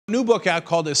New book out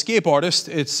called Escape Artist.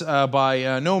 It's by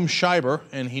Noam Scheiber,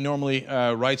 and he normally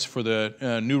writes for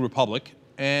the New Republic.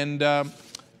 And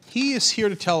he is here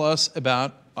to tell us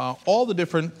about all the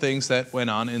different things that went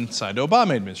on inside the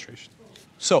Obama administration.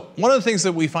 So one of the things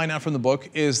that we find out from the book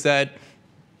is that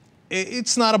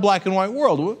it's not a black and white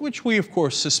world, which we, of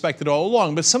course, suspected all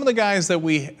along. But some of the guys that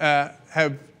we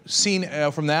have seen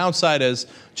from the outside as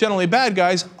generally bad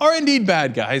guys are indeed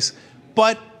bad guys,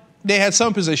 but they had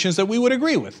some positions that we would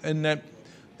agree with, and that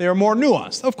they are more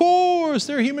nuanced. Of course,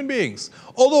 they're human beings.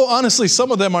 Although, honestly,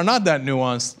 some of them are not that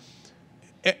nuanced.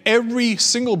 Every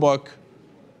single book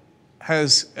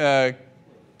has had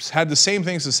the same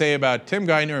things to say about Tim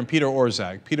Geithner and Peter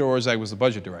Orszag. Peter Orszag was the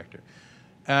budget director.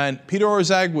 And Peter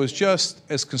Orszag was just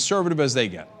as conservative as they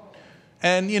get.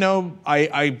 And, you know,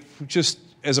 I just,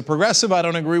 as a progressive, I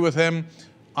don't agree with him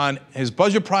on his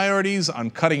budget priorities, on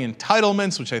cutting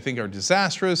entitlements, which I think are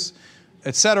disastrous,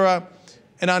 etc.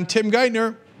 And on Tim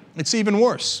Geithner, it's even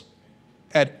worse.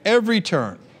 At every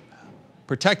turn,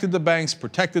 protected the banks,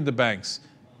 protected the banks.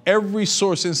 Every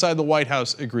source inside the White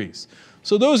House agrees.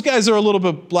 So those guys are a little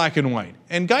bit black and white.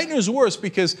 And Geithner's worse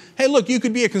because, hey, look, you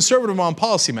could be a conservative on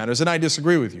policy matters, and I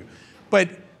disagree with you. But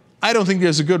I don't think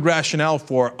there's a good rationale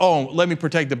for, oh, let me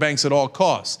protect the banks at all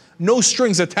costs. No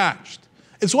strings attached.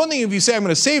 It's one thing if you say, I'm going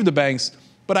to save the banks,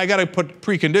 but I got to put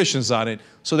preconditions on it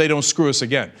so they don't screw us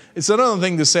again. It's another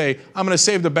thing to say, I'm going to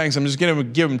save the banks, I'm just going to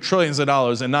give them trillions of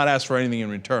dollars and not ask for anything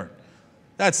in return.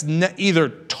 That's either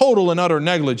total and utter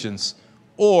negligence,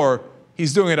 or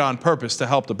he's doing it on purpose to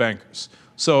help the bankers.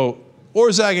 So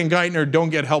Orszag and Geithner don't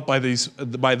get helped by this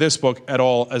book at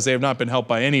all, as they have not been helped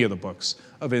by any of the books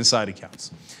of inside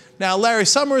accounts. Now, Larry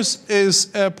Summers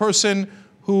is a person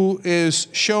who is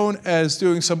shown as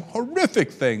doing some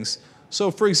horrific things.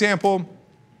 So, for example,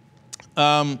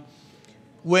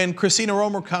 when Christina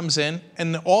Romer comes in,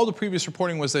 and all the previous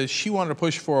reporting was that she wanted to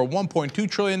push for $1.2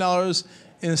 trillion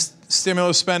in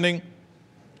stimulus spending,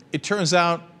 it turns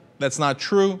out that's not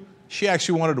true. She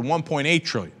actually wanted $1.8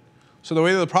 trillion. So the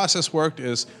way that the process worked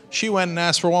is she went and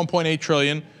asked for $1.8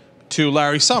 trillion to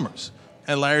Larry Summers.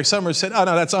 And Larry Summers said, oh,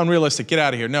 no, that's unrealistic. Get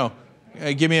out of here. No,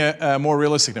 give me a more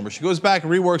realistic number. She goes back,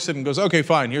 reworks it, and goes, OK,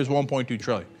 fine, here's $1.2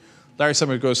 trillion. Larry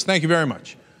Summers goes, thank you very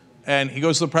much. And he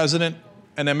goes to the president,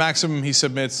 and the maximum he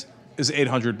submits is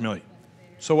 $800 million.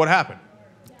 So what happened?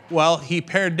 Well, he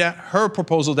pared her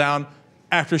proposal down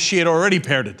after she had already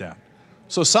pared it down.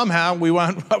 So somehow we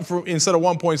went up from, instead of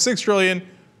 $1.6 trillion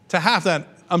to half that,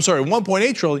 I'm sorry,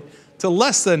 $1.8 trillion to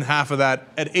less than half of that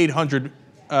at $800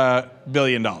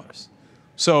 billion.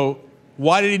 So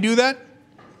why did he do that?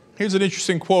 Here's an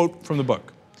interesting quote from the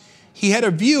book. He had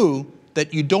a view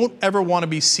that you don't ever want to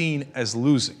be seen as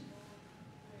losing.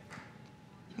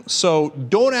 So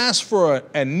don't ask for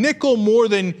a nickel more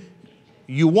than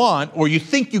you want, or you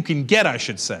think you can get, I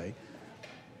should say.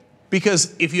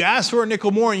 Because if you ask for a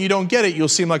nickel more and you don't get it, you'll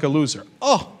seem like a loser.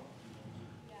 Oh,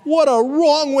 what a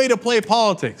wrong way to play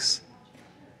politics.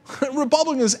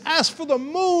 Republicans ask for the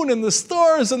moon and the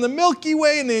stars and the Milky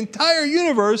Way and the entire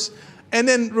universe, and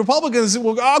then Republicans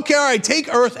will go, okay, all right,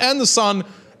 take Earth and the sun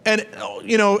and,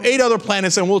 you know, 8 other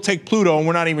planets, and we'll take Pluto, and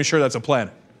we're not even sure that's a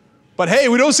planet. But hey,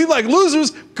 we don't seem like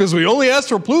losers because we only asked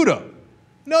for Pluto.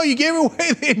 No, you gave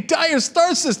away the entire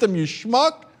star system, you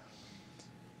schmuck.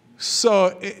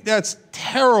 So that's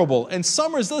terrible. And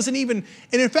Summers doesn't even,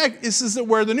 and in fact, this is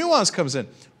where the nuance comes in.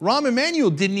 Rahm Emanuel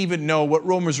didn't even know what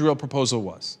Romer's real proposal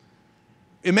was.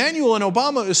 Emanuel and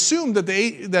Obama assumed that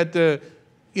the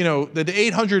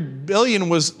 $800 billion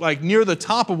was like near the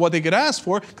top of what they could ask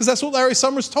for, because that's what Larry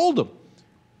Summers told them.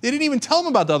 They didn't even tell him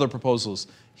about the other proposals.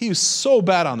 He was so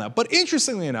bad on that. But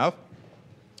interestingly enough,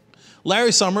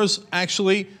 Larry Summers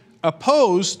actually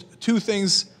opposed 2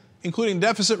 things, including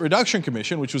Deficit Reduction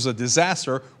Commission, which was a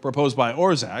disaster proposed by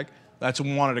Orszag. That's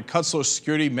who wanted to cut Social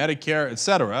Security, Medicare,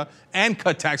 etc., and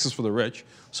cut taxes for the rich.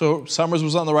 So Summers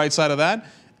was on the right side of that.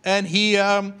 And he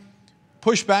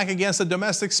pushed back against the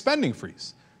domestic spending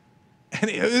freeze.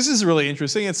 And this is really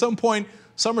interesting. At some point,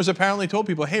 Summers apparently told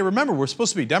people, hey, remember, we're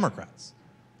supposed to be Democrats.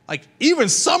 Like, even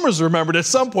Summers remembered at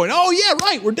some point, oh, yeah,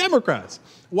 right, we're Democrats.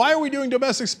 Why are we doing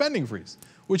domestic spending freeze?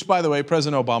 Which, by the way,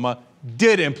 President Obama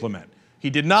did implement.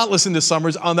 He did not listen to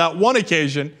Summers on that one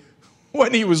occasion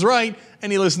when he was right,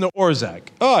 and he listened to Orszag.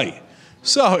 Oh,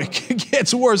 so it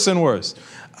gets worse and worse.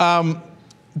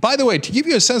 By the way, to give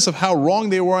you a sense of how wrong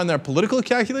they were on their political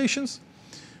calculations,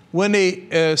 when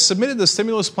they submitted the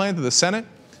stimulus plan to the Senate,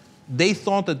 they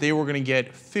thought that they were going to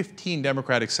get 15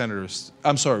 Republican senators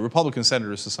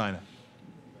to sign it.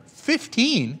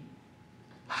 15?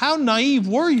 How naive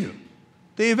were you?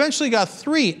 They eventually got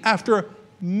 3 after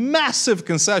massive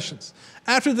concessions.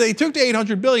 after they took the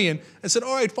 $800 billion and said,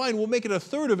 all right, fine, we'll make it a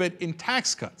third of it in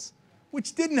tax cuts,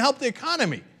 which didn't help the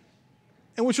economy,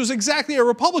 and which was exactly a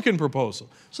Republican proposal.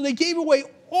 So they gave away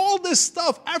all this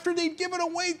stuff after they'd given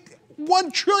away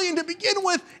 $1 trillion to begin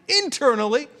with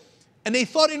internally, and they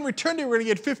thought in return they were going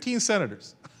to get 15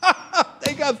 senators.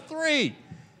 They got 3.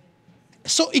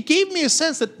 So it gave me a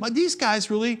sense that these guys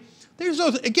really, there's no,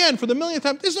 again, for the millionth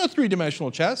time, there's no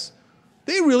three-dimensional chess.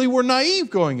 They really were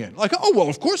naive going in. Like, oh, well,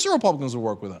 of course the Republicans will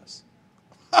work with us.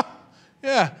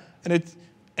 Yeah,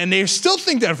 and they still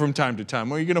think that from time to time.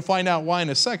 Well, you're going to find out why in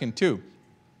a second, too.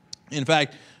 In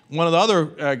fact, one of the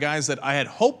other guys that I had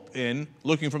hope in,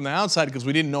 looking from the outside, because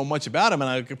we didn't know much about him, and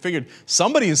I figured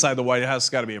somebody inside the White House has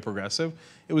got to be a progressive,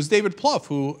 it was David Plouffe,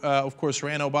 who, of course,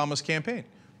 ran Obama's campaign.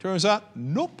 Turns out,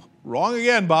 nope, wrong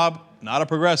again, Bob, not a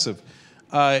progressive.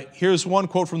 Here's one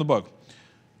quote from the book.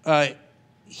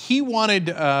 He wanted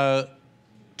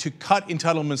to cut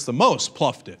entitlements the most,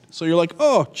 Plouffe did. So you're like,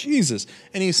 oh, Jesus.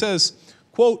 And he says,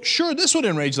 quote, sure, this would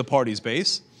enrage the party's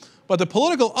base, but the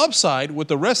political upside with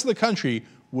the rest of the country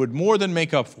would more than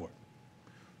make up for it.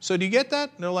 So do you get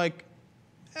that? And they're like,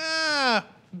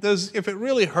 if it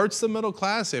really hurts the middle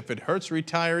class, if it hurts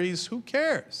retirees, who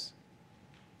cares?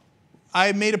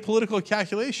 I made a political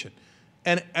calculation.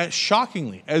 And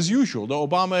shockingly, as usual, the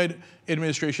Obama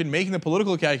administration making the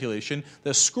political calculation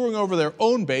that screwing over their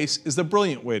own base is the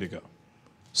brilliant way to go.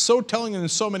 So telling in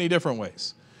so many different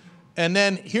ways. And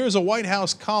then here's a White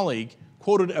House colleague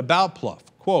quoted about Plouffe.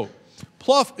 Quote,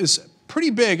 Plouffe is pretty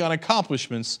big on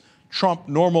accomplishments trump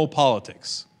normal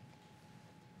politics.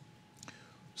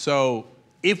 So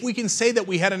if we can say that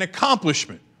we had an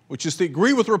accomplishment, which is to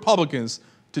agree with Republicans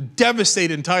to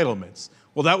devastate entitlements,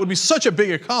 well, that would be such a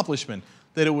big accomplishment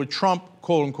that it would trump,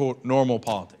 quote unquote, normal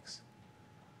politics.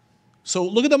 So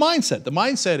look at the mindset. The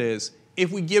mindset is,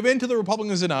 if we give in to the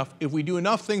Republicans enough, if we do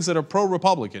enough things that are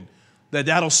pro-Republican,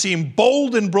 that'll seem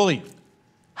bold and brilliant.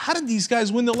 How did these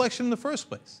guys win the election in the first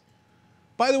place?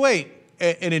 By the way,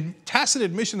 a tacit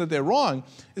admission that they're wrong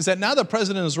is that now the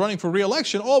president is running for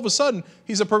re-election, all of a sudden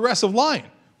he's a progressive lion.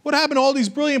 What happened to all these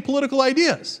brilliant political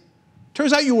ideas?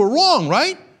 Turns out you were wrong,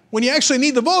 right? When you actually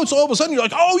need the votes, all of a sudden you're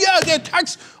like, oh yeah,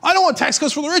 I don't want tax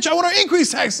cuts for the rich, I want to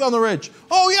increase taxes on the rich.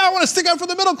 Oh yeah, I want to stick up for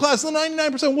the middle class and the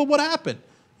 99%. Well, what happened?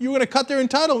 You were going to cut their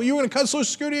entitlement, you were going to cut Social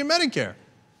Security and Medicare.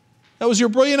 That was your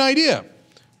brilliant idea.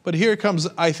 But here comes,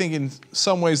 I think, in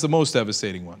some ways, the most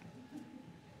devastating one.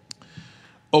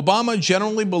 Obama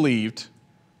generally believed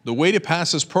the way to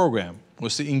pass his program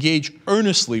was to engage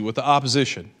earnestly with the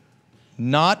opposition,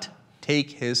 not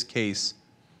take his case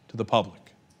to the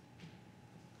public.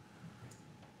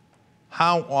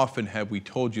 How often have we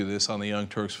told you this on the Young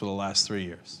Turks for the last 3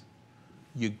 years?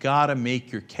 You gotta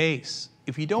make your case.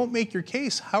 If you don't make your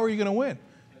case, how are you gonna win?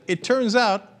 It turns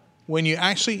out, when you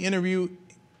actually interview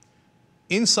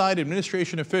inside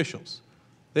administration officials,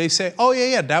 they say, oh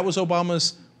yeah, that was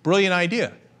Obama's brilliant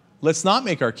idea. Let's not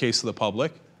make our case to the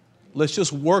public. Let's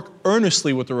just work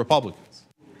earnestly with the Republicans.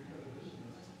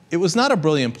 It was not a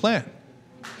brilliant plan.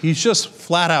 He's just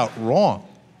flat out wrong.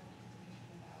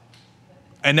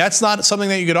 And that's not something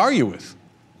that you could argue with.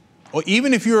 Or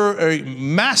even if you're a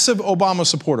massive Obama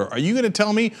supporter, are you going to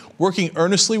tell me working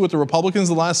earnestly with the Republicans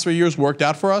the last 3 years worked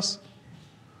out for us?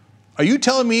 Are you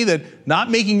telling me that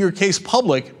not making your case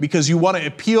public because you want to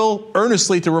appeal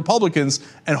earnestly to Republicans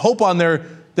and hope on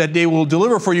that they will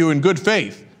deliver for you in good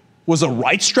faith was the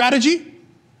right strategy?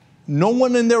 No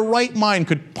one in their right mind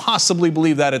could possibly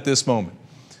believe that at this moment.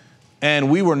 And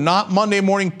we were not Monday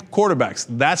morning quarterbacks.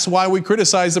 That's why we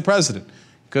criticized the president,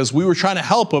 because we were trying to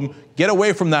help him get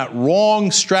away from that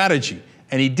wrong strategy.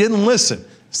 And he didn't listen.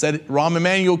 Instead, Rahm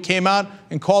Emanuel came out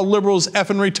and called liberals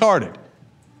effing retarded.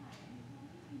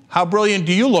 How brilliant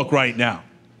do you look right now?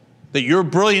 That your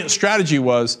brilliant strategy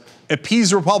was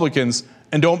appease Republicans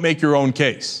and don't make your own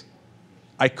case.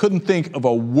 I couldn't think of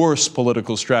a worse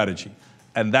political strategy.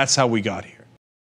 And that's how we got here.